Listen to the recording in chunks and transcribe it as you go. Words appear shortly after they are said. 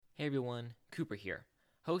Hey everyone, Cooper here,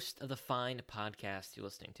 host of the fine podcast you're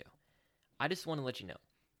listening to. I just want to let you know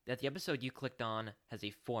that the episode you clicked on has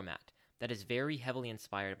a format that is very heavily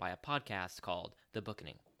inspired by a podcast called The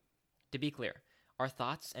Bookening. To be clear, our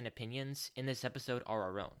thoughts and opinions in this episode are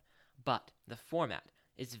our own, but the format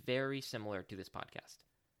is very similar to this podcast.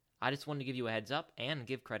 I just wanted to give you a heads up and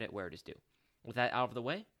give credit where it is due. With that out of the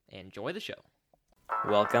way, enjoy the show.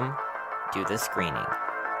 Welcome to the screening.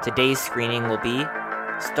 Today's screening will be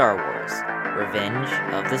Star Wars: Revenge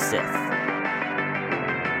of the Sith.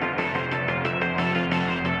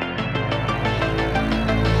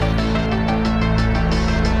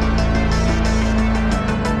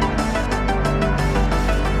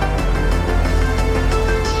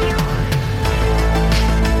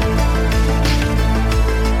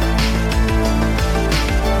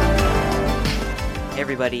 Hey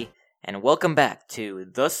everybody, and welcome back to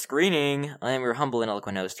The Screening. I am your humble and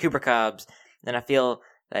eloquent host, Cooper Cobbs, and I feel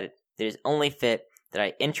that it is only fit that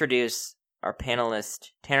I introduce our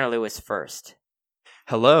panelist, Tanner Lewis, first.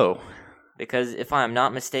 Hello. Because if I am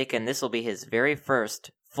not mistaken, this will be his very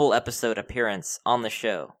first full episode appearance on the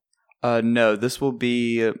show. No, this will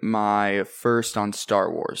be my first on Star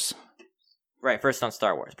Wars. Right, first on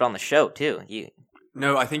Star Wars, but on the show, too.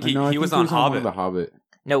 No, I think he was on Hobbit. The Hobbit.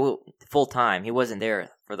 No, full time. He wasn't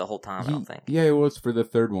there for the whole time, I don't think. Yeah, it was for the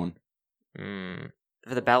third one.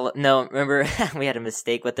 For the battle... No, remember, we had a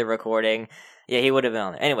mistake with the recording. Yeah, he would have been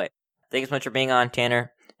on there. Anyway, thanks so much for being on,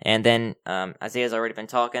 Tanner. And then, Isaiah's already been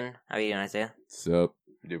talking. How are you doing, Isaiah? What's up?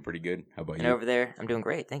 Doing pretty good. How about And you? over there, I'm doing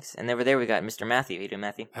great, thanks. And over there, we got Mr. Matthew. How you doing,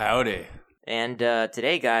 Matthew? Howdy. And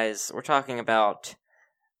today, guys, we're talking about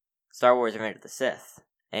Star Wars: Revenge of the Sith.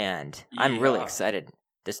 And I'm really excited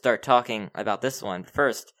to start talking about this one.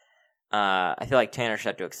 First, I feel like Tanner should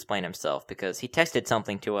have to explain himself because he texted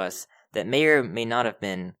something to us that may or may not have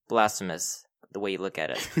been blasphemous the way you look at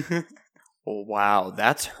it. Wow,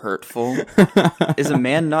 that's hurtful. Is a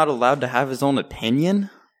man not allowed to have his own opinion?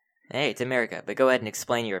 Hey, it's America, but go ahead and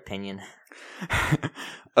explain your opinion.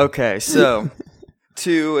 Okay, so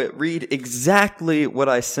to read exactly what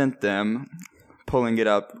I sent them, pulling it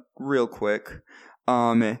up real quick,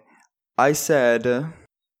 I said,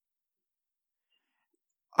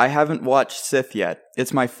 I haven't watched Sith yet.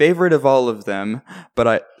 It's my favorite of all of them,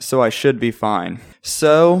 so I should be fine.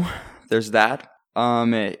 So, there's that.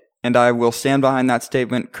 And I will stand behind that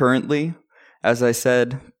statement currently, as I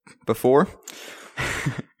said before.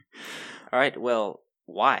 Alright, well,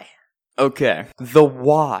 why? Okay, the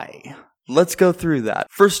why. Let's go through that.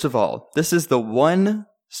 First of all, this is the one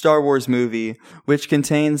Star Wars movie which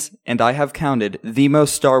contains, and I have counted, the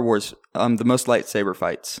most lightsaber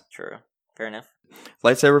fights. True. Fair enough.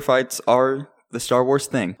 Lightsaber fights are the Star Wars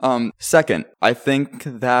thing. Second, I think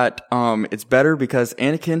that it's better because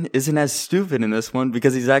Anakin isn't as stupid in this one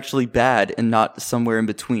because he's actually bad and not somewhere in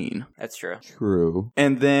between. That's true. True.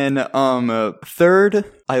 And then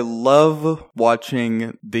third, I love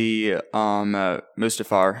watching the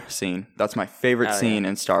Mustafar scene. That's my favorite scene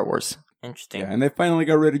in Star Wars. Interesting. Yeah, and they finally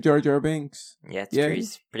got rid of Jar Jar Binks. Yeah, it's true.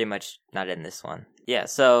 He's pretty much not in this one. Yeah,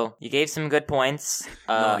 so you gave some good points.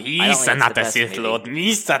 No, he's not the Sith Lord.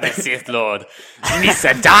 Misa the Sith Lord.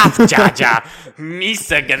 Misa Darth Jar Jar.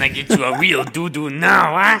 Misa gonna get you a real doo-doo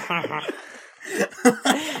now. I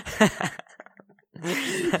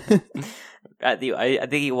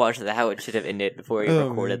think you watched how it should have ended before we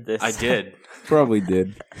recorded this. I did. Probably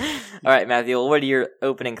did. All right, Matthew, what are your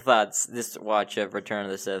opening thoughts this watch of Return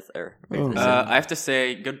of the Sith? I have to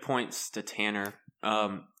say, good points to Tanner.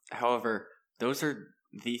 However, those are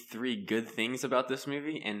the three good things about this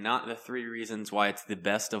movie and not the three reasons why it's the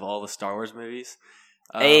best of all the Star Wars movies.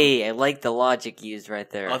 Hey, I like the logic used right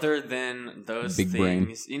there. Other than those Big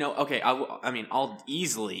things, brain. Okay, I'll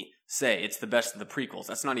easily say it's the best of the prequels.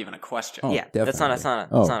 That's not even a question. Yeah, that's not a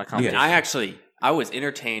competition. And I was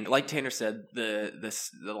entertained. Like Tanner said, the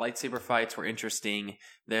lightsaber fights were interesting.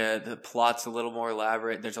 The plot's a little more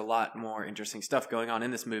elaborate. There's a lot more interesting stuff going on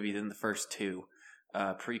in this movie than the first two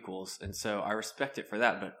prequels, and so I respect it for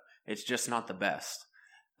that. But it's just not the best.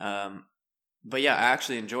 But yeah, I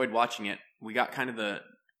actually enjoyed watching it. We got kind of the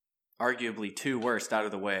arguably two worst out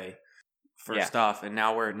of the way first off, and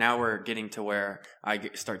now we're getting to where I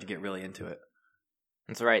start to get really into it.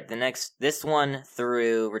 That's right. This one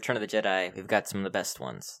through Return of the Jedi, we've got some of the best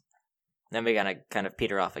ones. Then we gotta kind of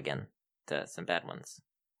peter off again to some bad ones.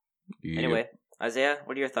 Yep. Anyway, Isaiah,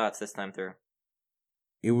 what are your thoughts this time through?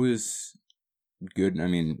 It was good. I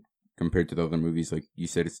mean, compared to the other movies, like you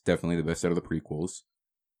said, it's definitely the best out of the prequels.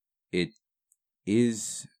 It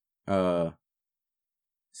is,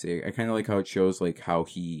 say, I kind of like how it shows, like, how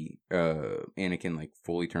Anakin, like,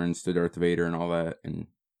 fully turns to Darth Vader and all that, and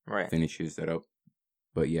Right. finishes that up.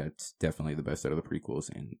 But yeah, it's definitely the best out of the prequels.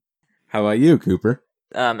 And how about you, Cooper?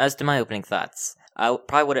 As to my opening thoughts, I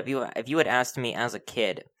probably would have, if you had asked me as a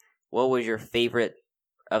kid, what was your favorite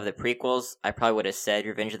of the prequels, I probably would have said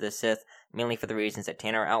Revenge of the Sith, mainly for the reasons that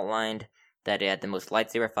Tanner outlined, that it had the most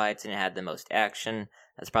lightsaber fights and it had the most action.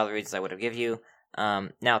 That's probably the reasons I would have given you.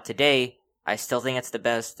 Now, today, I still think it's the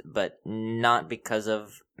best, but not because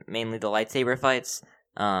of mainly the lightsaber fights.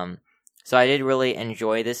 So I did really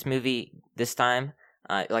enjoy this movie this time.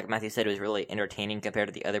 Like Matthew said, it was really entertaining compared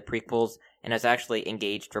to the other prequels, and I was actually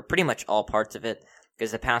engaged for pretty much all parts of it,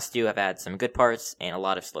 because the past two have had some good parts and a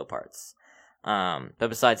lot of slow parts. But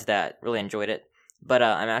besides that, really enjoyed it. But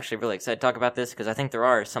I'm actually really excited to talk about this, because I think there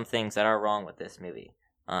are some things that are wrong with this movie,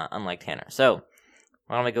 unlike Tanner. So,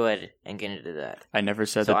 why don't we go ahead and get into that? I never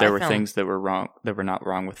said that there were things that were wrong, that were not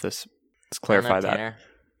wrong with this. Let's clarify that. Tanner.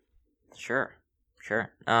 Sure.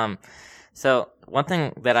 So, one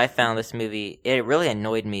thing that I found this movie, it really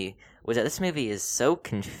annoyed me, was that this movie is so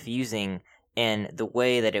confusing in the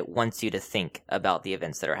way that it wants you to think about the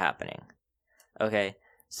events that are happening. Okay?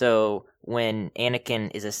 So, when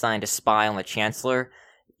Anakin is assigned to spy on the Chancellor,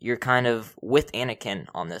 you're kind of with Anakin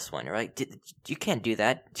on this one, right? You can't do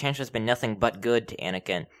that. Chancellor's been nothing but good to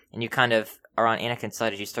Anakin, and you kind of are on Anakin's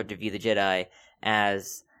side as you start to view the Jedi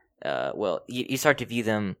as, you start to view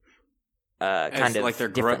them kind of like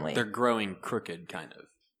differently. They're growing crooked, kind of.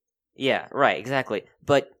 Yeah, right, exactly.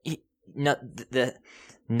 But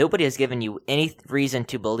nobody has given you any reason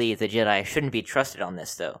to believe the Jedi shouldn't be trusted on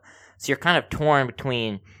this, though. So you're kind of torn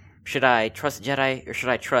between, should I trust the Jedi or should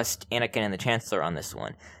I trust Anakin and the Chancellor on this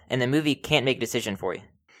one? And the movie can't make a decision for you.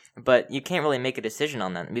 But you can't really make a decision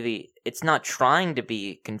on that. The movie, it's not trying to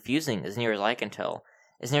be confusing as near as I can tell.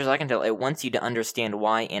 As near as I can tell, it wants you to understand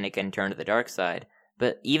why Anakin turned to the dark side.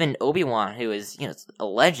 But even Obi-Wan, who is, a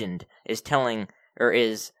legend, is telling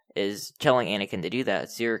Anakin to do that.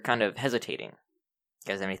 So you're kind of hesitating. You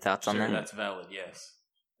guys have any thoughts on that? Sure, that's valid, yes.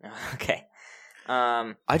 Okay.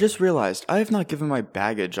 I just realized I have not given my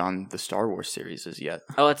baggage on the Star Wars series as yet.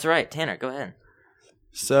 Oh, that's right. Tanner, go ahead.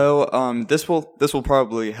 So, this will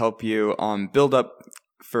probably help you build up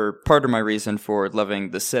for part of my reason for loving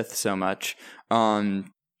the Sith so much.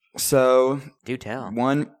 So Do tell.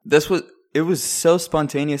 It was so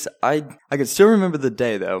spontaneous. I could still remember the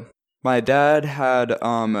day though. My dad had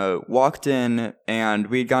walked in and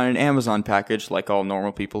we'd gotten an Amazon package like all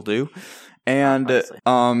normal people do. And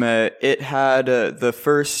it had the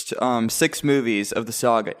first 6 movies of the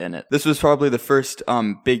saga in it. This was probably the first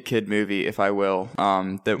big kid movie, if I will,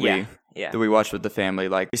 that we watched with the family.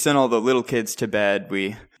 Like, we sent all the little kids to bed.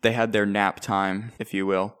 They had their nap time, if you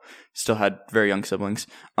will. Still had very young siblings.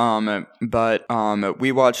 But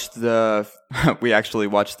we actually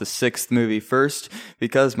watched the 6th movie first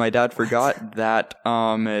because my dad forgot that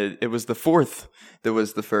it was the 4th that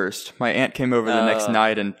was the first. My aunt came over the next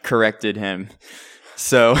night and corrected him.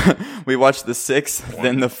 So we watched the 6th,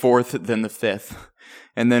 then the 4th, then the 5th.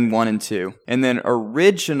 And then 1 and 2. And then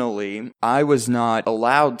originally, I was not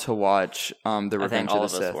allowed to watch the Revenge of the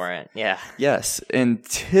Sith. All of us weren't, yeah. Yes,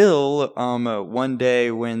 until one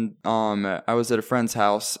day when I was at a friend's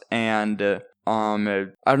house and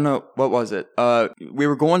I don't know, what was it? We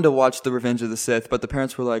were going to watch the Revenge of the Sith, but the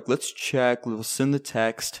parents were like, let's check, we'll send the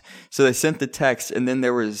text. So they sent the text, and then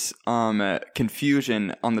there was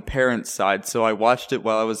confusion on the parents' side, so I watched it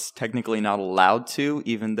while I was technically not allowed to,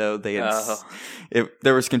 even though they had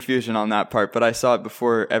there was confusion on that part, but I saw it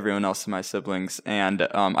before everyone else in my siblings, and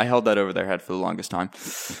I held that over their head for the longest time.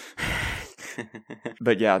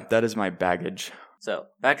 But yeah, that is my baggage. So,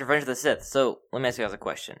 back to Revenge of the Sith. So, let me ask you guys a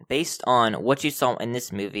question. Based on what you saw in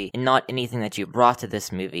this movie, and not anything that you brought to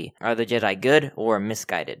this movie, are the Jedi good or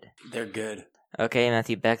misguided? They're good. Okay,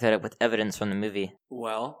 Matthew, back that up with evidence from the movie.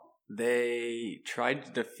 Well, they tried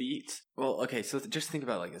to defeat... Well, okay, so just think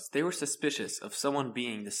about it like this. They were suspicious of someone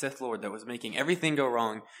being the Sith Lord that was making everything go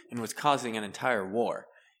wrong and was causing an entire war.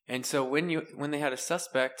 And so when they had a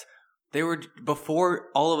suspect, they were, before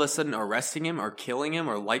all of a sudden arresting him or killing him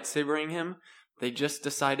or lightsabering him, they just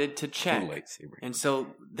decided to check. And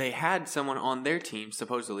so they had someone on their team,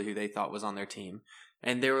 supposedly who they thought was on their team.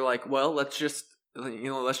 And they were like, well, let's just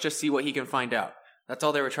see what he can find out. That's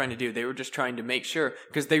all they were trying to do. They were just trying to make sure,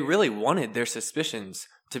 because they really wanted their suspicions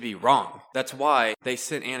to be wrong. That's why they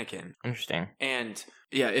sent Anakin. Interesting. And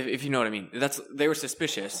yeah, if you know what I mean. They were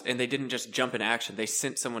suspicious, and they didn't just jump into action. They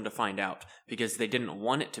sent someone to find out, because they didn't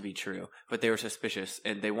want it to be true, but they were suspicious,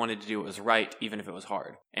 and they wanted to do what was right, even if it was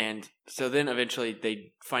hard. And so then eventually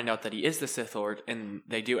they find out that he is the Sith Lord, and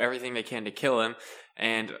they do everything they can to kill him.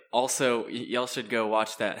 And also, y'all should go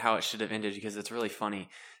watch that, How It Should Have Ended, because it's really funny.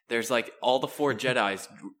 there's like all the 4 Jedis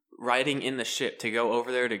riding in the ship to go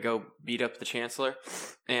over there to go beat up the Chancellor,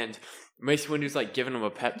 and Mace Windu's like giving them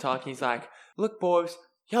a pep talk, and he's like, "Look, boys,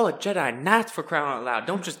 y'all are Jedi Knights for crying out loud.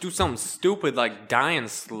 Don't just do something stupid like dying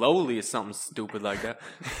slowly or something stupid like that."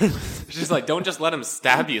 It's just like, don't just let him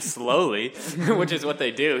stab you slowly, which is what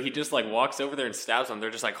they do. He just like walks over there and stabs them.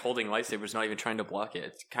 They're just like holding lightsabers, not even trying to block it.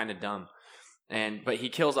 It's kind of dumb. But he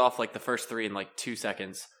kills off like the first 3 in like 2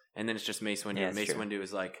 seconds, and then it's just Mace Windu. Yeah, Mace Windu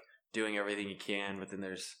is like doing everything he can, but then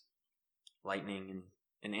there's lightning,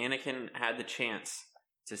 and Anakin had the chance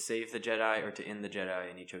to save the Jedi or to end the Jedi,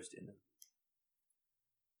 and he chose to end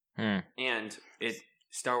them. And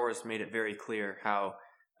Star Wars made it very clear how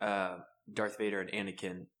Darth Vader and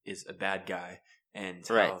Anakin is a bad guy, and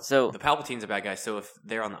how so the Palpatine's a bad guy. So if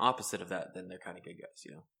they're on the opposite of that, then they're kind of good guys,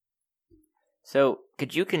 you know. So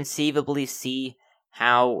could you conceivably see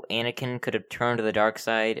how Anakin could have turned to the dark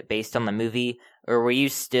side based on the movie, or were you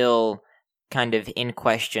still kind of in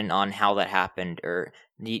question on how that happened, or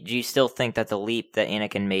do you still think that the leap that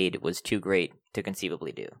Anakin made was too great to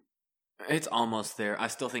conceivably do? It's almost there. I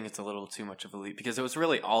still think it's a little too much of a leap, because it was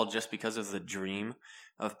really all just because of the dream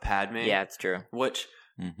of Padme. Yeah, it's true. Which,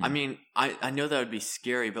 I mean, I know that would be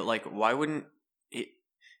scary, but like, why wouldn't it?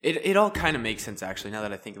 It all kind of makes sense, actually, now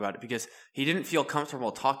that I think about it, because he didn't feel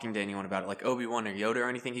comfortable talking to anyone about it, like Obi-Wan or Yoda or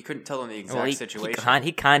anything. He couldn't tell them the exact situation.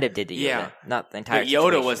 He kind of did to Yoda, not the entire situation. But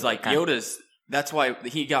Yoda situation, was like, that's why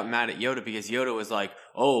he got mad at Yoda, because Yoda was like,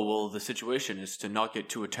 "Oh, well, the situation is to not get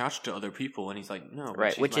too attached to other people," and he's like, "No,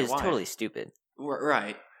 right," which is totally stupid.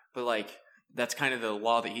 Right, but like, that's kind of the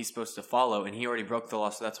law that he's supposed to follow, and he already broke the law,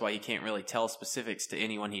 so that's why he can't really tell specifics to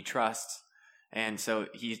anyone he trusts. And so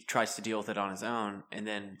he tries to deal with it on his own, and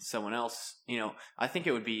then someone else, you know, I think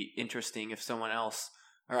it would be interesting if someone else,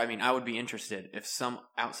 or I mean, I would be interested if some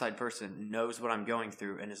outside person knows what I'm going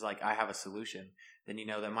through and is like, I have a solution, then, you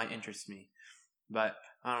know, that might interest me. But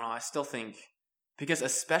I don't know, I still think, because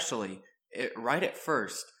especially right at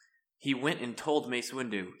first, he went and told Mace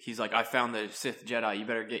Windu, he's like, "I found the Sith Jedi, you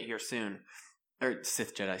better get here soon." Or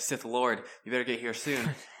Sith Jedi, Sith Lord, you better get here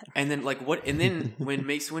soon. And then like what? And then when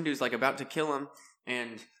Mace Windu's like about to kill him,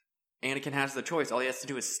 and Anakin has the choice, all he has to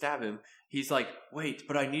do is stab him. He's like, "Wait,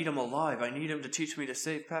 but I need him alive. I need him to teach me to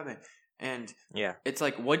save Padme." And it's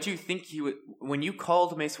like, what do you think he would? When you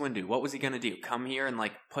called Mace Windu, what was he gonna do? Come here and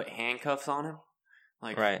like put handcuffs on him?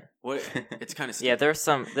 Like, right? What? It's kind of stupid. Yeah. There's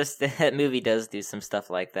some. That movie does do some stuff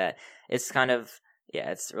like that. It's kind of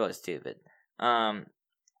it's really stupid.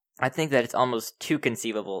 I think that it's almost too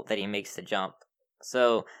conceivable that he makes the jump.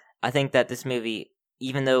 So I think that this movie,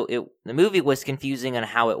 even though the movie was confusing on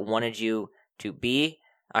how it wanted you to be,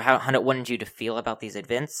 or how it wanted you to feel about these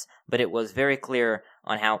events, but it was very clear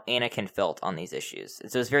on how Anakin felt on these issues.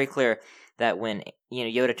 So it's very clear that when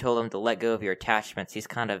Yoda told him to let go of your attachments, he's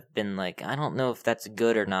kind of been like, I don't know if that's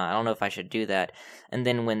good or not. I don't know if I should do that. And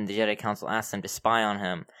then when the Jedi Council asked him to spy on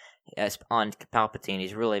him, on Palpatine,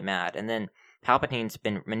 he's really mad. And then Palpatine's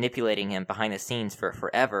been manipulating him behind the scenes for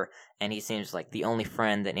forever, and he seems like the only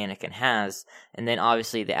friend that Anakin has. And then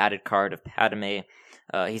obviously the added card of Padme,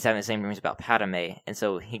 he's having the same dreams about Padme, and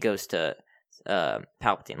so he goes to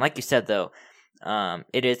Palpatine. Like you said, though,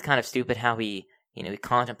 it is kind of stupid how he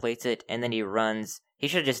contemplates it, and then he runs. He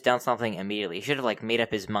should have just done something immediately. He should have like made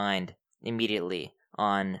up his mind immediately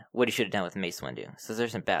on what he should have done with Mace Windu. So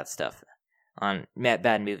there's some bad stuff on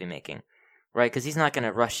bad movie making, right? Because he's not going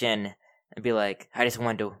to rush in and be like, "I just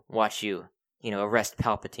wanted to watch you, arrest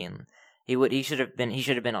Palpatine." He should have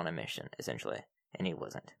been on a mission, essentially, and he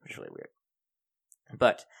wasn't, which is really weird.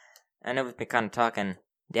 But I know we've been kind of talking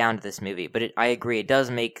down to this movie, but I agree, it does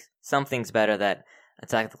make some things better that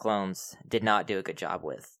Attack of the Clones did not do a good job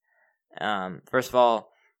with. First of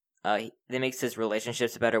all, it makes his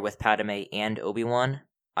relationships better with Padme and Obi-Wan,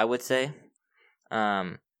 I would say.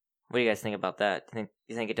 What do you guys think about that?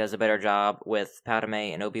 You think it does a better job with Padme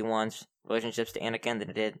and Obi-Wan's relationships to Anakin than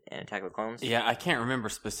it did in Attack of the Clones? Yeah, I can't remember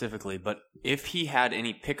specifically, but if he had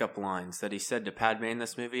any pickup lines that he said to Padme in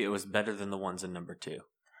this movie, it was better than the ones in number 2.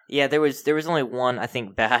 Yeah, there was only one, I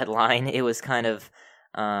think, bad line. It was kind of,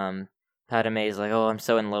 Padme is like, "Oh, I'm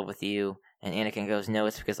so in love with you," and Anakin goes, "No,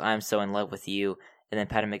 it's because I'm so in love with you," and then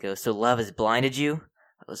Padme goes, "So love has blinded you?"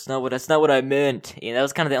 That's not what I meant. That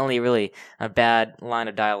was kind of the only really bad line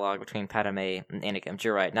of dialogue between Padme and Anakin. But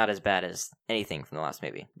you're right, not as bad as anything from the last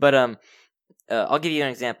movie. But I'll give you an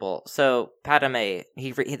example. So Padme,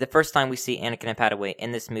 the first time we see Anakin and Padme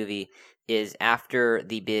in this movie is after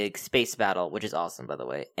the big space battle, which is awesome, by the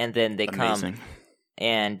way. And then they come,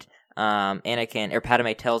 and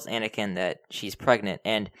Padme tells Anakin that she's pregnant,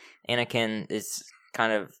 and Anakin is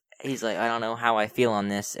he's like, "I don't know how I feel on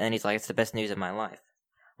this," and he's like, "It's the best news of my life."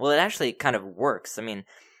 Well, it actually kind of works. I mean,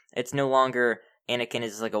 it's no longer Anakin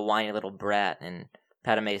is like a whiny little brat, and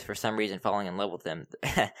Padme is for some reason falling in love with him.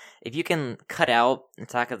 If you can cut out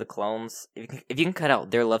Attack of the Clones, if you can cut out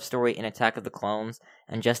their love story in Attack of the Clones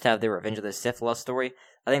and just have their Revenge of the Sith love story,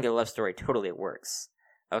 I think their love story totally works.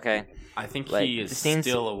 Okay? I think Like, he is the scenes-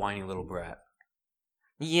 still a whiny little brat.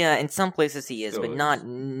 Yeah, in some places he is, Still but is. not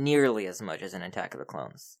nearly as much as in Attack of the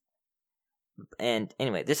Clones. And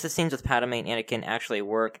anyway, the scenes with Padme and Anakin actually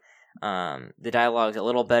work. The dialogue's a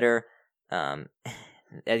little better.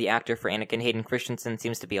 The actor for Anakin, Hayden Christensen,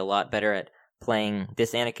 seems to be a lot better at playing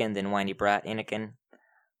this Anakin than whiny brat Anakin.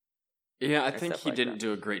 Yeah, I Or think stuff he like didn't that.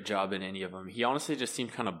 do a great job in any of them. He honestly just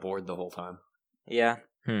seemed kind of bored the whole time. Yeah.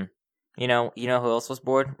 You know who else was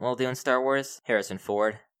bored while doing Star Wars? Harrison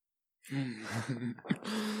Ford.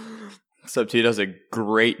 Except he does a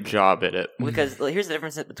great job at it. Because here's the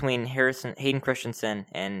difference between Hayden Christensen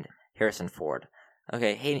and Harrison Ford.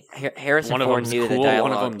 Okay, Harrison One of Ford them's knew cool, the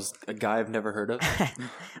dialogue. one of them's a guy I've never heard of.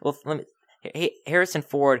 Well, Harrison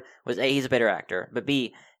Ford was A, he's a better actor, but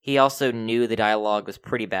B, he also knew the dialogue was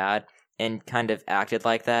pretty bad and kind of acted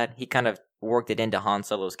like that. He kind of worked it into Han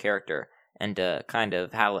Solo's character and kind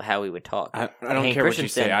of how he would talk. I don't Hayden care what you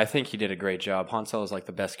Christensen- say. I think he did a great job. Han Solo's like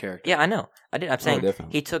the best character. Yeah, I know. I'm saying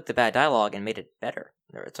definitely. he took the bad dialogue and made it better.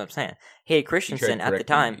 That's what I'm saying. Hayden Christensen at the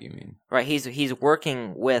time, You mean? right? He's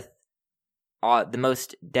working with the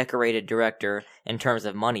most decorated director in terms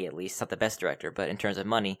of money, at least. Not the best director, but in terms of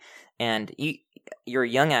money. And you're a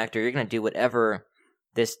young actor. You're going to do whatever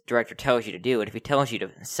this director tells you to do. And if he tells you to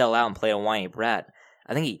sell out and play a whiny brat,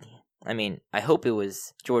 I hope it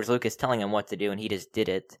was George Lucas telling him what to do, and he just did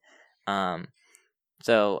it.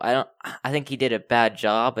 So I think he did a bad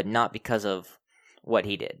job, but not because of what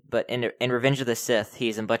he did. But in Revenge of the Sith,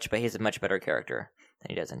 he's a much better character than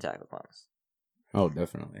he does in Attack of the Clones. Oh,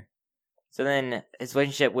 definitely. So then his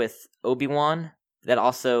relationship with Obi-Wan, that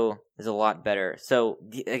also is a lot better. So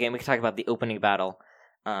again, we can talk about the opening battle.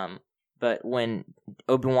 But when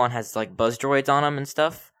Obi-Wan has like buzz droids on him and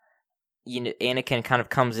stuff, Anakin kind of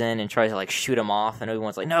comes in and tries to like shoot him off, and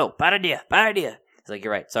Obi-Wan's like, "No, bad idea. He's like,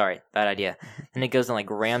 "You're right, sorry, bad idea." And he goes and like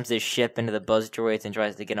rams his ship into the buzz droids and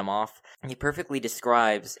tries to get him off. And he perfectly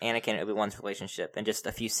describes Anakin and Obi-Wan's relationship in just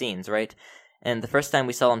a few scenes, right? And the first time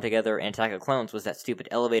we saw them together in Attack of the Clones was that stupid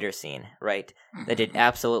elevator scene, right? That did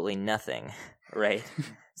absolutely nothing, right?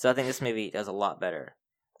 So I think this movie does a lot better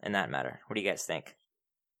in that matter. What do you guys think?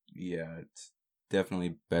 Yeah, it's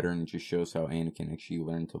definitely better, and it just shows how Anakin actually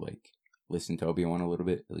learned to like listen to Obi-Wan a little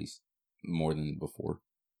bit, at least more than before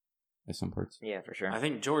at some parts. Yeah, for sure. I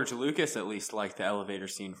think George Lucas at least liked the elevator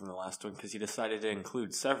scene from the last one because he decided to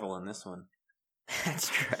include several in this one. That's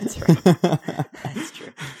true. That's right. That's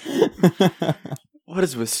true. What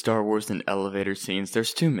is with Star Wars and elevator scenes?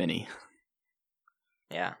 There's too many.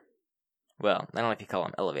 Yeah. Well, I don't know if you call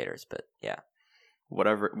them elevators, but yeah.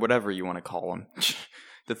 Whatever you want to call them.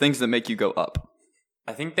 The things that make you go up.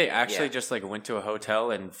 I think they actually Yeah. just like went to a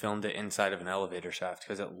hotel and filmed it inside of an elevator shaft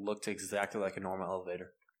because it looked exactly like a normal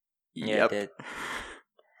elevator. Yeah, it did.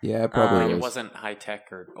 Yeah, it probably It was. wasn't high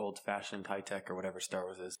tech or old fashioned high tech or whatever Star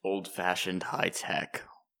Wars is. Old-fashioned high-tech.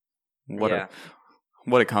 Yeah.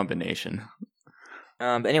 What a combination.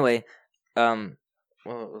 But anyway, what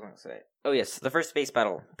was I going to say? Oh, yes, the first space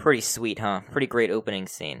battle. Pretty sweet, huh? Pretty great opening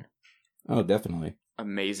scene. Oh, definitely.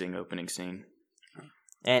 Amazing opening scene.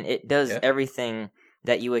 And it does Yeah. everything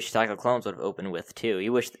that you wish Attack of the Clones would have opened with, too.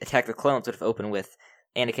 You wish Attack of the Clones would have opened with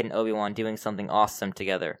Anakin and Obi-Wan doing something awesome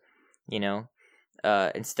together,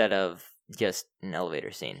 instead of just an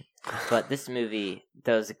elevator scene. But this movie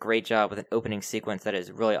does a great job with an opening sequence that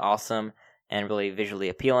is really awesome and really visually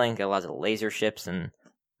appealing. Got lots of laser ships and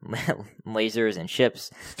lasers and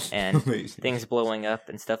ships and things blowing up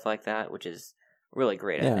and stuff like that, which is really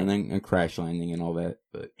great, I Yeah, think. and then a crash landing and all that.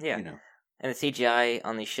 But Yeah. you know, And the CGI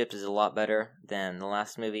on these ships is a lot better than the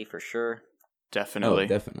last movie, for sure. Definitely. oh,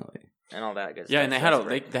 definitely. And all that good stuff. Yeah, and they So had that's a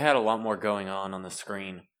great. they had a lot more going on the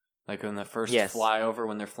screen, like in the first Yes. flyover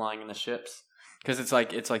when they're flying in the ships, because it's like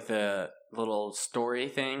the little story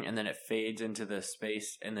thing, and then it fades into the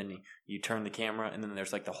space, and then you turn the camera, and then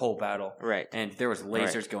there's like the whole battle, Right. and there was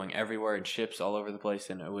lasers going everywhere and ships all over the place,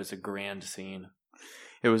 and it was a grand scene.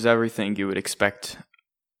 It was everything you would expect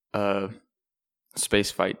a space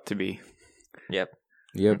fight to be. Yep.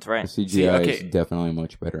 Yep, That's right. The CGI See, okay. is definitely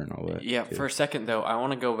much better and all that. Yeah, too. for a second though, I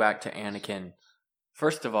want to go back to Anakin.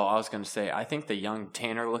 First of all, I was going to say I think the young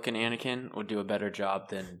Tanner-looking Anakin would do a better job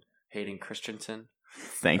than Hayden Christensen.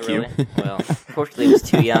 Thank Really? you. Well, unfortunately, it was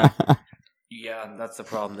too young. Yeah, that's the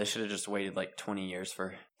problem. They should have just waited like 20 years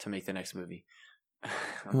to make the next movie.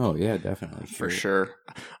 Oh yeah, definitely. For sure.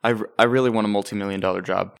 I really want a multi-million-dollar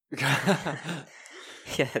job.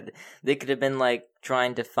 Yeah, they could have been like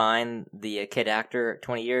trying to find the kid actor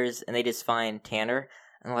 20 years, and they just find Tanner,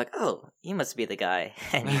 and they're like, "Oh, you must be the guy,"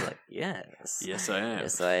 and he's like, "Yes, Yes, I am.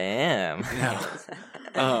 yes, I am."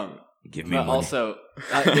 Give me But money. also,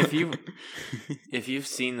 if you've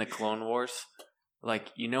seen the Clone Wars,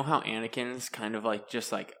 like you know how Anakin's kind of like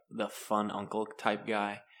just like the fun uncle type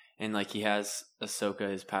guy, and like he has Ahsoka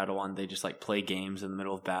his Padawan. They just like play games in the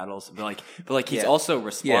middle of battles, but he's Yeah. also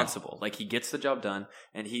responsible. Like he gets the job done,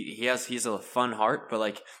 and he's a fun heart, but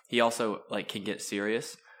like he also like can get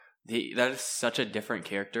serious. That is such a different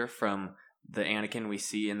character from the Anakin we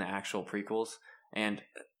see in the actual prequels, and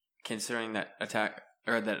considering that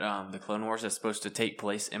the Clone Wars is supposed to take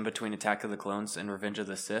place in between Attack of the Clones and Revenge of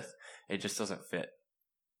the Sith, it just doesn't fit.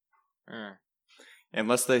 Mm.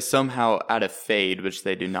 Unless they somehow add a fade, which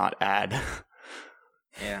they do not add.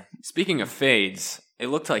 Yeah. Speaking of fades, it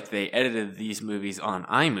looked like they edited these movies on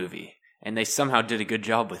iMovie, and they somehow did a good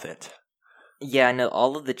job with it. Yeah, I know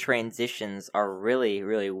all of the transitions are really,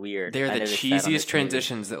 really weird. They're I the noticed that on this cheesiest movie.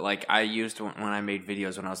 transitions that like I used when I made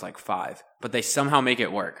videos when I was like 5, but they somehow make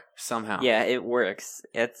it work somehow. Yeah, it works.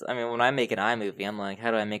 I mean, when I make an iMovie, I'm like,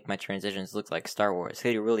 how do I make my transitions look like Star Wars?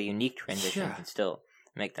 They do really unique transitions Yeah. and still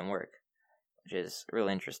make them work, which is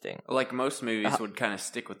really interesting. Like most movies would kind of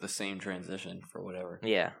stick with the same transition for whatever.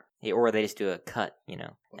 Yeah. Or they just do a cut,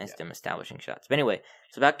 instead of establishing shots. But anyway,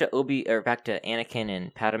 so back to Anakin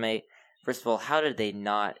and Padme. First of all, how did they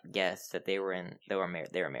not guess that they were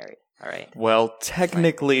married? All right. Well,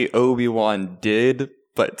 technically Obi-Wan did,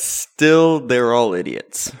 but still they're all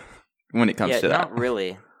idiots when it comes to that. Not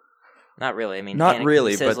really. Not really. I mean, Not Anakin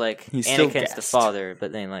really, says, but like, he still Anakin's the guessed. father,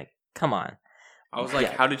 but then, like, come on. I was like,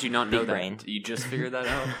 Yeah, how did you not know big that? brain. You just figured that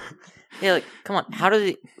out? Yeah, like, come on. How does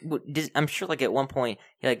it... I'm sure, like, at one point,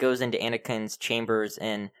 he, like, goes into Anakin's chambers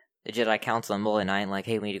in the Jedi Council and Mullen 9, like,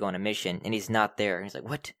 hey, we need to go on a mission, and he's not there. And he's like,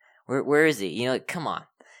 what? Where is he? Like, come on.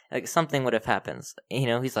 Like, something would have happened.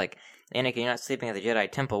 He's like, Anakin, you're not sleeping at the Jedi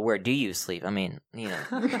Temple. Where do you sleep? I mean,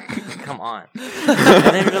 come on.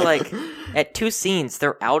 And then they're like, at 2 scenes,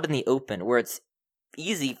 they're out in the open where it's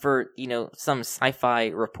easy for, some sci-fi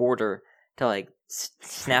reporter to, like,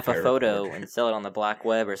 snap a photo and sell it on the black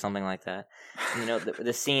web or something like that.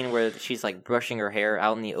 The scene where she's, like, brushing her hair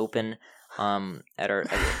out in the open at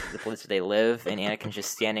the place where they live, and Anakin's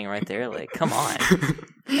just standing right there, like, come on.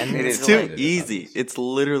 And It is it's too like, easy. It's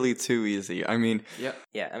literally too easy. I mean,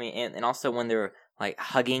 yeah, I mean, and also when they're like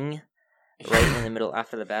hugging right in the middle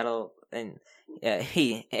after the battle, and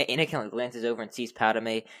Anakin like glances over and sees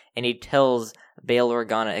Padme, and he tells Bail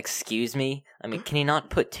Organa, "Excuse me." I mean, can he not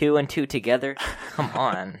put 2 and 2 together? Come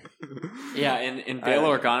on. Yeah, and Bail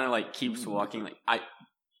Organa like keeps walking. Like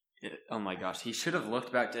oh my gosh, he should have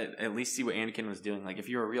looked back to at least see what Anakin was doing. Like if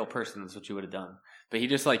you were a real person, that's what you would have done. But he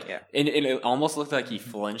just like, and it almost looked like he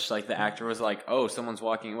flinched. Like the actor was like, "Oh, someone's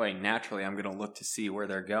walking away. Naturally, I'm gonna look to see where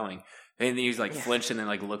they're going." And then he's like flinched and then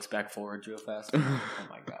like looks back forward real fast. Oh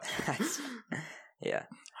my gosh. Yeah.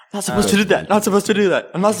 not supposed to do that. Not supposed to do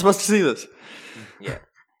that. I'm not supposed to see this. Yeah.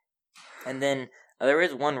 And then there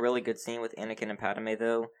is one really good scene with Anakin and Padme,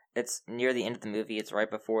 though. It's near the end of the movie. It's right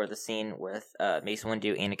before the scene with Mace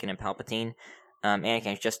Windu, Anakin, and Palpatine.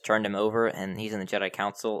 Anakin's just turned him over, and he's in the Jedi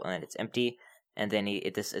Council, and it's empty. And then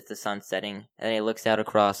it's the sun setting, and then he looks out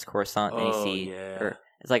across Coruscant, and you see,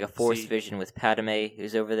 it's like a Force vision with Padme,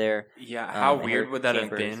 who's over there. Yeah, how in weird her would that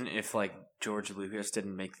chambers. have been if like George Lucas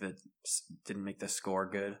didn't make the score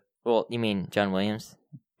good? Well, you mean John Williams?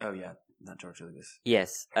 Oh yeah, not George Lucas.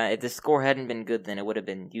 Yes. If the score hadn't been good, then it would have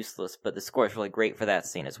been useless. But the score is really great for that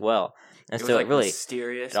scene as well, and It so was like it really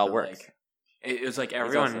mysterious. it all but, works. like, it was like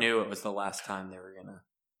everyone also- knew it was the last time they were gonna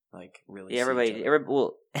like really. Yeah, see each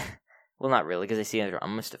other. well, not really, because they see her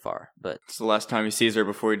on Mustafar, but It's the last time he sees her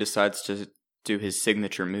before he decides to do his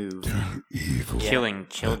signature move. Evil. Killing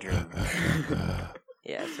children.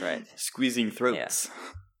 yeah, that's right. Squeezing throats.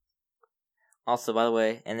 Also, by the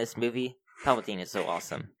way, in this movie, Palpatine is so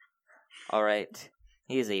awesome. All right,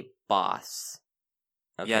 he is a boss.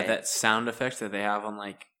 Okay? Yeah, that sound effect that they have on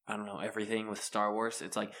like I don't know everything with Star Wars.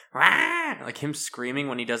 It's like "Rah!" Like him screaming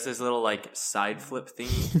when he does this little like side flip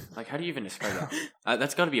thingy. Like how do you even describe that?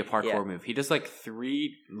 That's got to be a parkour move. He does like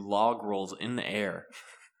 3 log rolls in the air,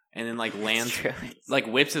 and then like lands, true. like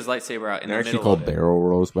whips his lightsaber out in They're the actually middle. called of it. barrel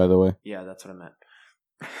rolls, by the way. Yeah, that's what I meant.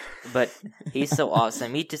 But he's so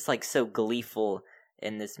awesome. He's just like so gleeful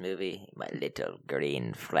in this movie. My little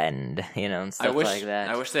green friend, and stuff like that.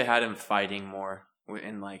 I wish they had him fighting more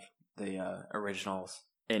in like the originals.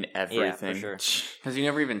 In everything. Yeah, for sure. Because you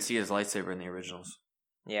never even see his lightsaber in the originals.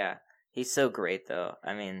 Yeah, He's so great, though.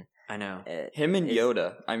 I mean, I know. Him and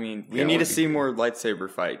Yoda. I mean, we need to see more lightsaber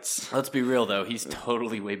fights. Let's be real though. He's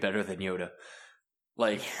totally way better than Yoda.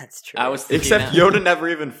 Like that's true. I was thinking Except that. Yoda never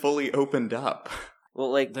even fully opened up.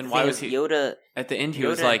 Well, like Then the why thing was is, he- Yoda? At the end, he Yoda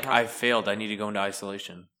was and like, Pal- "I failed. I need to go into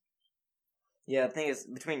isolation." Yeah, the thing is,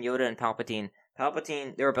 between Yoda and Palpatine,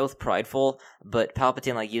 they were both prideful, but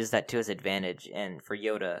Palpatine like used that to his advantage, and for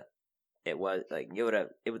Yoda, it was like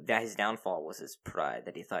that his downfall was his pride,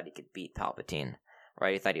 that he thought he could beat Palpatine.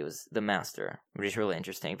 Right, he thought he was the master, which is really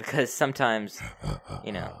interesting because sometimes,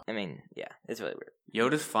 I mean, yeah, it's really weird.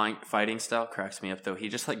 Yoda's fighting style cracks me up though. He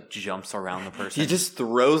just like jumps around the person. He just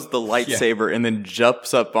throws the lightsaber and then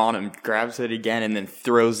jumps up on him, grabs it again, and then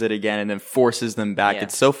throws it again, and then forces them back. Yeah.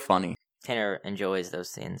 It's so funny. Tanner enjoys those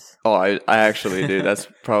scenes. Oh, I actually do. That's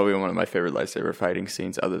probably one of my favorite lightsaber fighting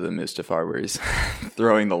scenes, other than Mustafar, where he's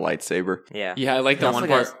throwing the lightsaber. Yeah, Yeah, I like the He one also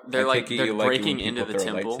part. gets- They're I take it they're you like it breaking when into people the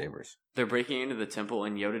throw temple. lightsabers. They're breaking into the temple,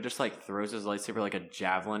 and Yoda just like throws his lightsaber like a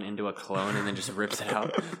javelin into a clone, and then just rips it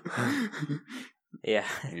out. yeah.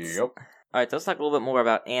 Yep. All right, so let's talk a little bit more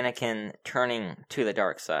about Anakin turning to the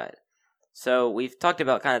dark side. So we've talked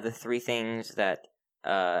about kind of the three things that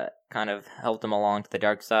kind of helped him along to the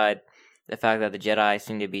dark side. The fact that the Jedi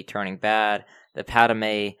seem to be turning bad. The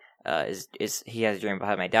Padme is he has a dream of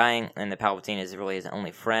Padme dying, and the Palpatine is really his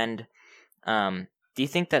only friend. Do you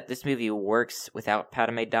think that this movie works without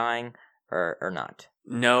Padme dying, or not?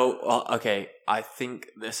 No, well, okay. I think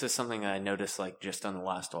this is something that I noticed like just on the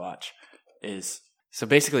last watch. Is so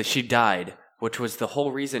basically she died, which was the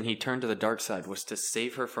whole reason he turned to the dark side, was to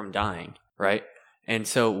save her from dying, right? And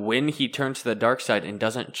so when he turns to the dark side and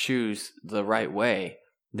doesn't choose the right way,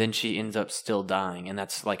 then she ends up still dying, and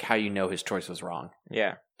that's like how you know his choice was wrong,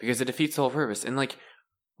 Yeah. because it defeats the whole purpose. And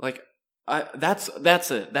that's it.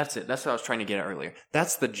 That's what I was trying to get at earlier.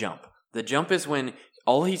 That's the jump. The jump is when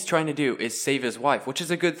all he's trying to do is save his wife, which is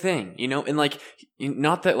a good thing, and like,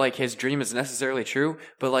 not that like his dream is necessarily true,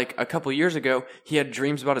 but like a couple years ago, he had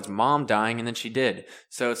dreams about his mom dying, and then she did.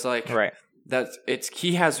 So it's like, Right.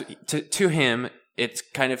 he has to him, it's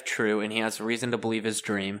kind of true, and he has reason to believe his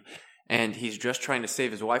dream. And he's just trying to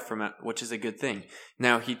save his wife from it, which is a good thing.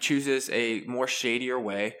 Now, he chooses a more shadier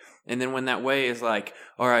way. And then when that way is like,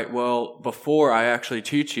 all right, well, before I actually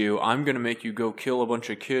teach you, I'm going to make you go kill a bunch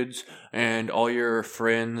of kids and all your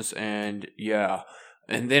friends. And yeah.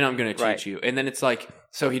 And then I'm going to teach you. And then it's like,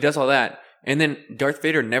 so he does all that. And then Darth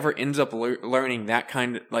Vader never ends up learning that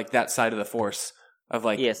that side of the Force. Of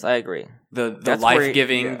like, Yes, I agree. the That's where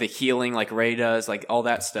life-giving, the healing like Rey does, like all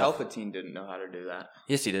that stuff. Palpatine didn't know how to do that.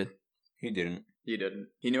 Yes, he did. He didn't. He didn't.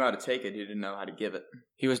 He knew how to take it. He didn't know how to give it.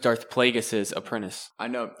 He was Darth Plagueis' apprentice. I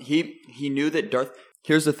know. He knew that Darth.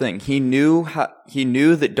 Here's the thing. He knew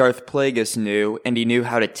that Darth Plagueis knew, and he knew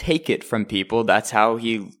how to take it from people. That's how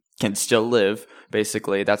he can still live.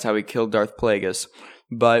 Basically, that's how he killed Darth Plagueis.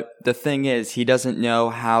 But the thing is, he doesn't know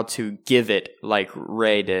how to give it like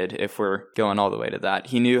Rey did. If we're going all the way to that,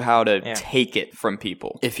 he knew how to take it from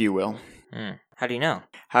people, if you will. How do you know?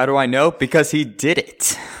 How do I know? Because he did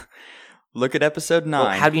it. Look at episode 9.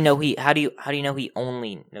 Well, how do you know he? How do you know he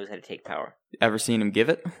only knows how to take power? Ever seen him give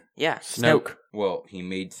it? Yeah, Snoke. Well, he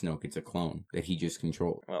made Snoke. It's a clone that he just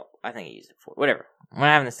controlled. Well, I think he used it for whatever. We're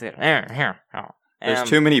having this here. There's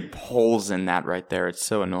too many holes in that right there. It's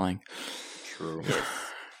so annoying. True.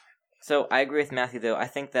 So I agree with Matthew, though. I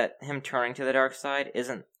think that him turning to the dark side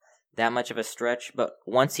isn't that much of a stretch. But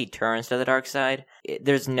once he turns to the dark side,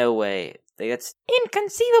 there's no way. It's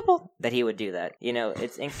inconceivable that he would do that. He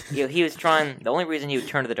was trying. The only reason he would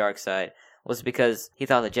turn to the dark side was because he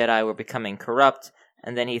thought the Jedi were becoming corrupt,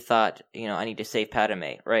 and then he thought, I need to save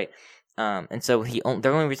Padme, right? And so the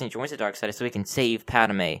only reason he joins the dark side is so he can save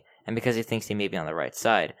Padme, and because he thinks he may be on the right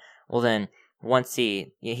side. Well, then once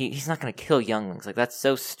he's not going to kill younglings. Like, that's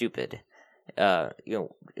so stupid.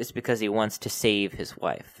 It's because he wants to save his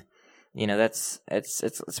wife. It's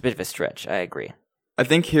a bit of a stretch. I agree. I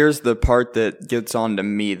think here's the part that gets on to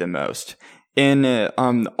me the most. In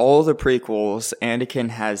all the prequels, Anakin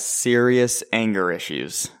has serious anger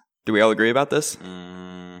issues. Do we all agree about this?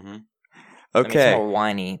 Mm-hmm. Okay. It's more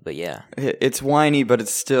whiny, but yeah. It's whiny, but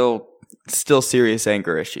it's still serious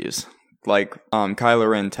anger issues. Like Kylo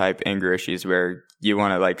Ren type anger issues where you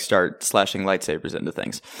want to like start slashing lightsabers into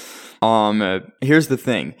things. Here's the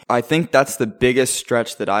thing. I think that's the biggest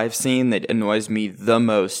stretch that I've seen that annoys me the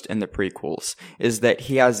most in the prequels, is that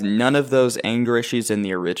he has none of those anger issues in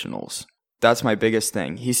the originals. That's my biggest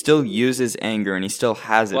thing. He still uses anger and he still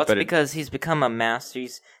has it. Well, it's but because he's become a master.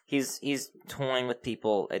 He's toying with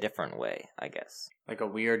people a different way, I guess. Like a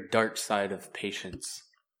weird dark side of patience.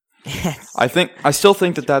 I still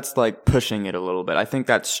think that that's like pushing it a little bit. I think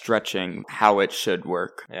that's stretching how it should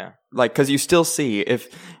work. Yeah. Like, cause you still see Darth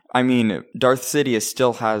Sidious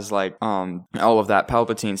still has like, all of that.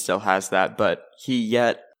 Palpatine still has that, but he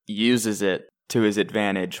yet uses it to his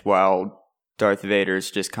advantage while Darth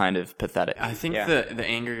Vader's just kind of pathetic. I think the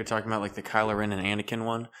anger you're talking about, like the Kylo Ren and Anakin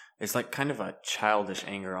one, is like kind of a childish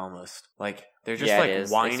anger almost. Like they're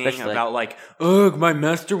just whining about like, ugh, my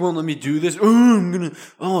master won't let me do this. Dang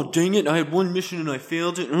it, I had one mission and I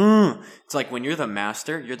failed it. It's like when you're the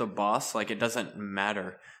master, you're the boss, like it doesn't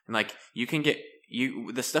matter. And like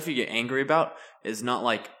the stuff you get angry about is not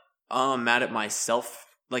like, oh, I'm mad at myself.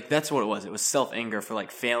 Like that's what it was. It was self-anger for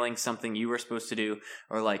like failing something you were supposed to do,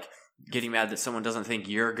 or like getting mad that someone doesn't think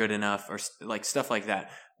you're good enough, or like stuff like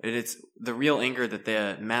that. It's the real anger that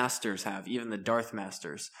the masters have, even the Darth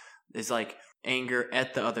masters, is like anger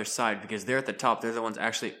at the other side, because they're at the top. They're the ones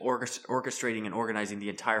actually orchestrating and organizing the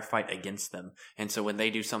entire fight against them. And so when they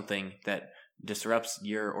do something that disrupts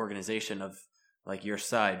your organization of like your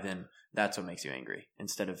side, then that's what makes you angry,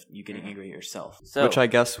 instead of you getting angry at yourself. So, which I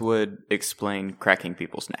guess would explain cracking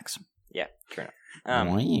people's necks. Yeah, true.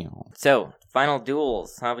 Wow. So, final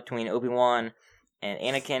duels between Obi-Wan and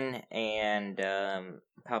Anakin and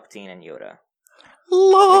Palpatine and Yoda.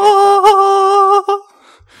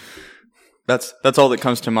 That's all that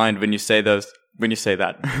comes to mind when you say those. When you say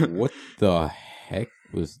that. What the heck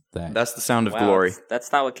was that? That's the sound of glory.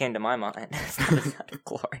 That's not what came to my mind. That's not the sound of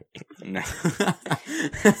glory.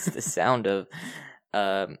 That's the sound of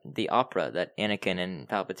the opera that Anakin and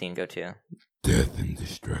Palpatine go to. Death and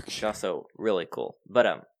destruction. Which is also really cool. But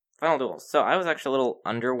final duels. So I was actually a little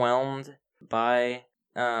underwhelmed by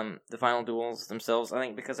the final duels themselves. I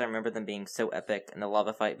think because I remember them being so epic and the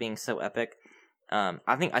lava fight being so epic.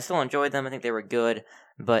 I think I still enjoyed them. I think they were good,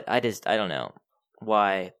 but I don't know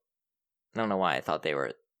why. I don't know why I thought they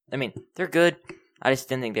were. I mean, they're good. I just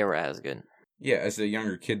didn't think they were as good. Yeah, as a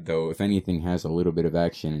younger kid, though, if anything has a little bit of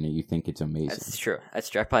action in it, you think it's amazing. That's true. I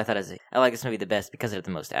probably thought I like this movie the best because of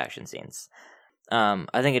the most action scenes.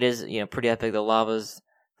 I think it is, pretty epic. The lava's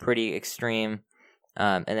pretty extreme.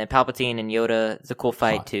 And then Palpatine and Yoda, it's a cool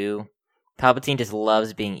fight too. Palpatine just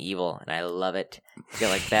loves being evil, and I love it. He's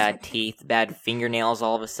got like bad teeth, bad fingernails.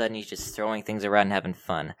 All of a sudden, he's just throwing things around and having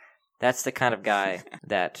fun. That's the kind of guy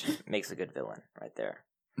that makes a good villain, right there.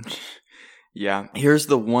 Yeah, here's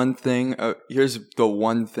the one thing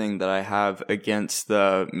that I have against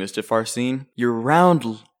the Mustafar scene. You're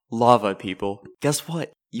around lava, people. Guess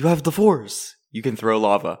what? You have the Force. You can throw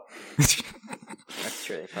lava. That's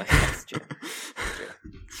true. That's true.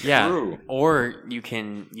 Yeah, true. Or you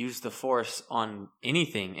can use the Force on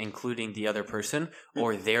anything, including the other person,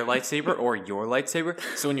 or their lightsaber, or your lightsaber.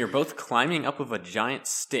 So when you're both climbing up of a giant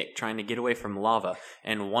stick trying to get away from lava,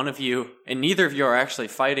 and neither of you are actually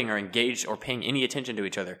fighting or engaged or paying any attention to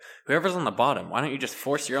each other, whoever's on the bottom, why don't you just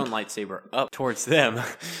force your own lightsaber up towards them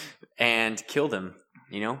and kill them,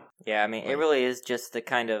 Yeah, I mean, it really is just the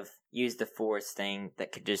kind of use the Force thing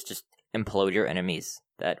that could just implode your enemies.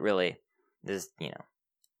 That really is,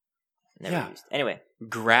 never used. Anyway,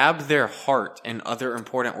 grab their heart and other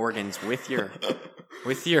important organs with your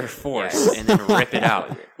Force, and then rip it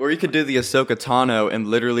out. Or you could do the Ahsoka Tano and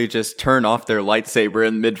literally just turn off their lightsaber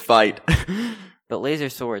in mid-fight. But laser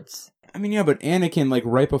swords. I mean, yeah, but Anakin, like,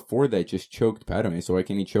 right before that just choked Padme, so why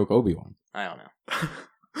can't he choke Obi-Wan? I don't know.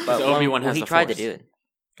 But Obi-Wan has he the tried Force. to do it.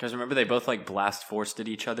 Because remember, they both, like, blast Forced at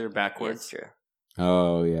each other backwards? Yeah, that's true.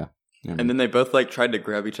 Oh, yeah. And then they both, like, tried to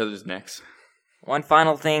grab each other's necks. One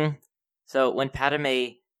final thing. So when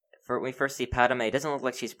we first see Padme, it doesn't look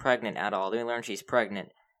like she's pregnant at all. Then we learn she's pregnant.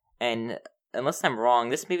 And unless I'm wrong,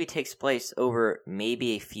 this movie takes place over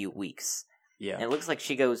maybe a few weeks. Yeah. And it looks like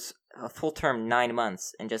she goes a full term 9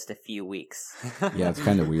 months in just a few weeks. Yeah, it's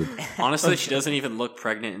kind of weird. Honestly, she doesn't even look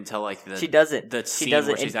pregnant until like the she doesn't. The scene she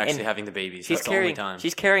doesn't. where she's actually having the babies. She's That's the only time.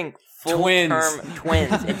 She's carrying full-term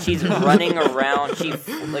twins, and she's running around.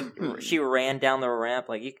 She ran down the ramp,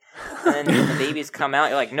 and then the babies come out.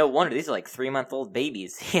 You're like, no wonder these are like 3-month-old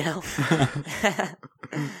babies, and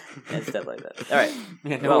stuff like that. All right,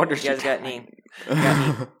 yeah, no wonder you guys got any?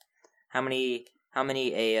 How many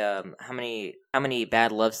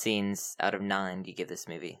bad love scenes out of 9 do you give this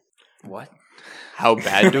movie? What? How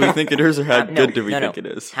bad do we think it is, or how good do we think it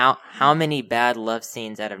is? How many bad love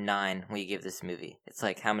scenes out of 9 will you give this movie? It's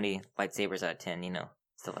like how many lightsabers out of 10,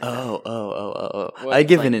 stuff like that. Oh. I'd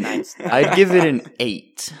give it an 8. An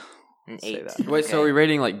 8. Wait, okay. So are we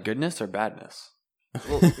rating like goodness or badness?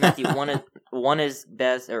 Well, Matthew, one is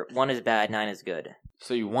best, or 1 is bad, 9 is good.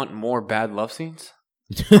 So you want more bad love scenes?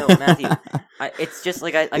 No, Matthew. It's just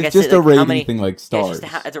like it's I just said, a like, rating how many, thing, like yeah, stars.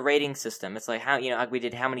 it's a rating system. It's like how like we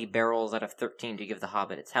did how many barrels out of 13 do you give The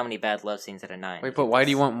Hobbit? It's how many bad love scenes out of 9. Wait, but why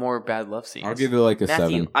do you want more bad love scenes? I'll give it like a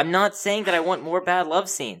Matthew, 7. I'm not saying that I want more bad love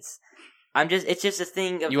scenes. It's just a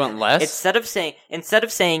thing of You want less? Instead of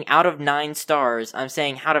saying out of 9 stars, I'm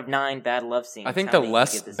saying out of 9 bad love scenes. I think how the many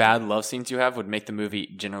less you give this bad movie? love scenes you have would make the movie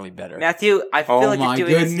generally better. Matthew, I feel Oh like my you're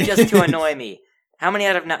doing goodness. this just to annoy me. How many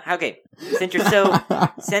out of 9? Okay, since you're so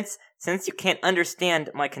since you can't understand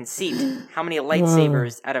my conceit, how many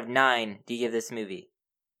lightsabers out of 9 do you give this movie?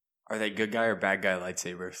 Are they good guy or bad guy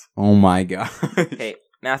lightsabers? Oh my god. Okay,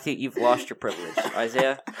 Matthew, you've lost your privilege.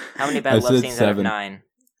 Isaiah, how many I bad love said scenes out of 7. 9?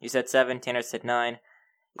 You said 7. Tanner said 9.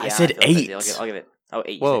 I said feel crazy. 8. I'll give it. Oh,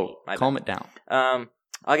 8. You said 8. Whoa, My calm bad. it down.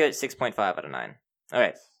 I'll give it 6.5 out of 9. All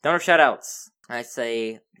right, donor shoutouts. I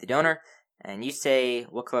say the donor, and you say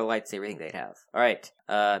what color lightsaber you think they'd have. All right,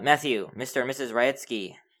 Matthew, Mr. and Mrs.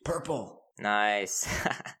 Ryatsky. Purple. Nice,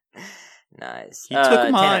 nice. He took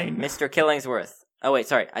Tanner, mine. Mr. Killingsworth. Oh wait,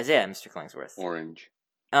 sorry, Isaiah, Mr. Killingsworth. Orange.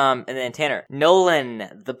 And then Tanner,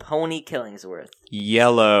 Nolan, the Pony Killingsworth.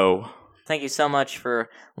 Yellow. Thank you so much for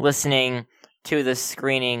listening to this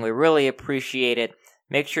screening. We really appreciate it.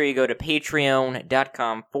 Make sure you go to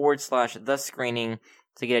patreon.com/thescreening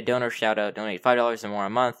to get a donor shout out. Donate $5 or more a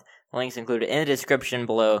month. Links included in the description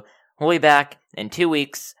below. We'll be back in 2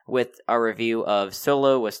 weeks with our review of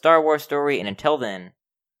Solo: A Star Wars Story, and until then,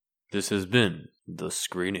 This has been The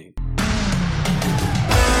Screening.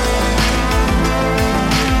 Bye.